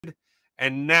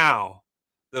And now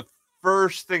the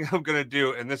first thing I'm going to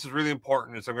do, and this is really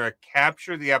important, is I'm going to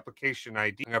capture the application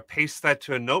ID. I'm going to paste that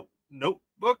to a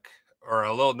notebook or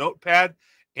a little notepad,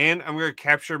 and I'm going to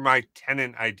capture my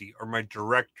tenant ID or my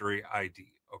directory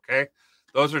ID. Okay.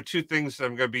 Those are two things that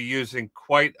I'm going to be using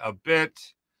quite a bit.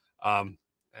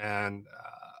 And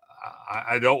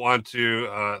I don't want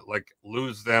to like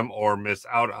lose them or miss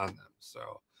out on them.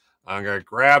 So I'm going to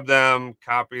grab them,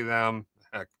 copy them.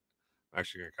 Heck, I'm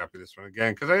actually going to copy this one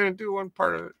again because I didn't do one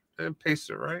part of it. I didn't paste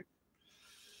it right.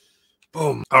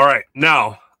 Boom. All right.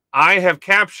 Now I have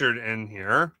captured in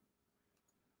here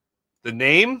the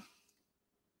name,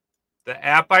 the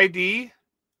app ID,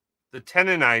 the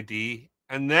tenant ID,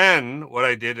 and then what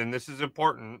I did, and this is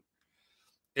important,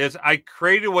 is I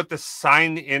created what the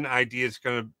sign-in ID is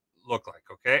going to look like,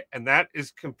 okay? And that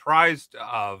is comprised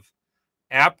of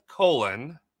app :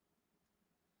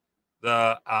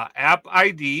 the app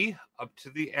ID up to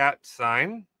the @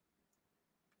 sign,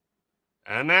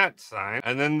 and that sign,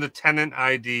 and then the tenant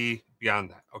ID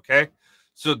beyond that, okay?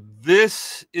 So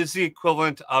this is the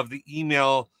equivalent of the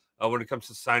email when it comes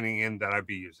to signing in that I'd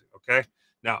be using, okay?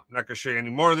 Now, I'm not going to show you any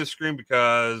more of this screen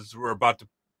because we're about to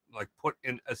like put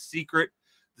in a secret.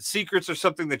 The secrets are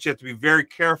something that you have to be very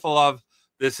careful of.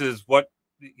 This is what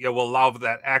will allow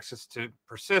that access to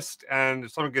persist. And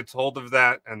if someone gets hold of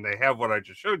that and they have what I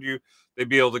just showed you, they'd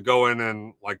be able to go in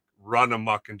and like run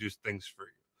amok and do things for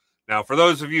you. Now, for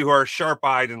those of you who are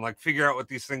sharp-eyed and like figure out what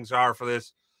these things are for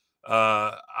this,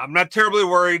 I'm not terribly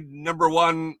worried. Number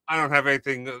one, I don't have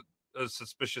anything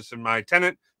suspicious in my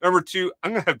tenant. Number two,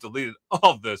 I'm going to have deleted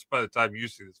all of this by the time you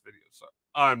see this video. So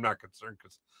I'm not concerned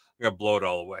because I'm going to blow it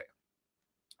all away.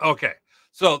 Okay.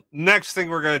 So next thing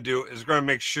we're going to do is we're going to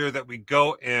make sure that we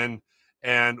go in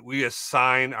and we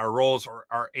assign our roles or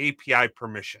our API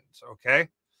permissions. Okay.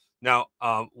 Now,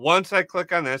 once I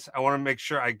click on this, I want to make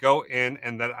sure I go in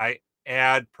and that I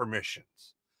add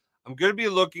permissions. I'm going to be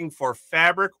looking for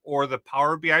Fabric or the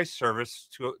Power BI service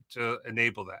to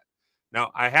enable that. Now,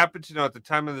 I happen to know at the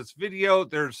time of this video,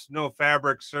 there's no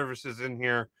Fabric services in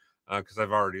here because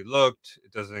I've already looked.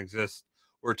 It doesn't exist.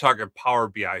 We're talking Power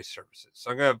BI services.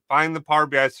 So I'm going to find the Power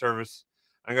BI service.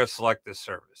 I'm going to select this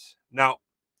service. Now,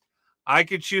 I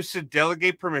could choose to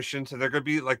delegate permissions, and they're going to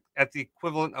be like at the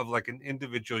equivalent of like an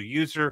individual user.